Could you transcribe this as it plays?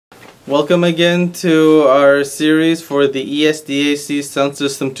Welcome again to our series for the ESDAC sound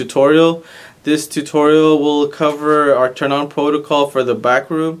system tutorial. This tutorial will cover our turn on protocol for the back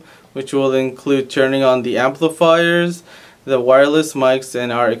room, which will include turning on the amplifiers, the wireless mics,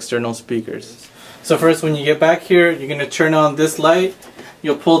 and our external speakers. So first, when you get back here, you're going to turn on this light.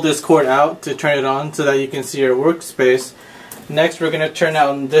 You'll pull this cord out to turn it on so that you can see your workspace. Next, we're going to turn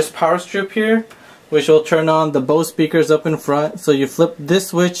on this power strip here, which will turn on the Bose speakers up in front. So you flip this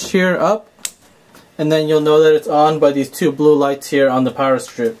switch here up, and then you'll know that it's on by these two blue lights here on the power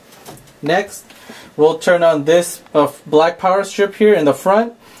strip. Next, we'll turn on this black power strip here in the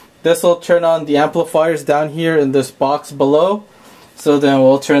front. This will turn on the amplifiers down here in this box below. So then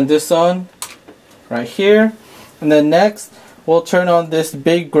we'll turn this on right here. And then next, we'll turn on this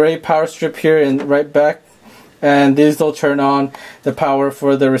big gray power strip here and right back. And these will turn on the power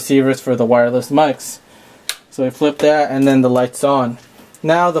for the receivers for the wireless mics. So we flip that and then the light's on.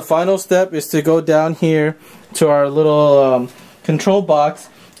 Now the final step is to go down here to our little control box,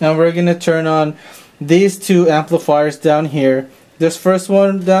 and we're going to turn on these two amplifiers down here. This first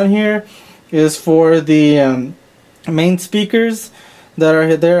one down here is for the main speakers that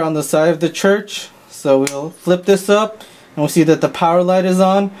are there on the side of the church. So we'll flip this up and we'll see that the power light is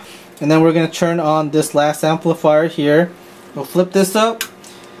on. And then we're going to turn on this last amplifier here. We'll flip this up,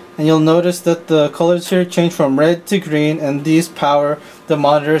 and you'll notice that the colors here change from red to green, and these power the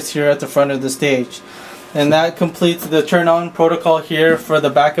monitors here at the front of the stage. And that completes the turn on protocol here for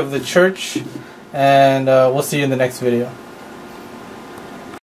the back of the church, and we'll see you in the next video.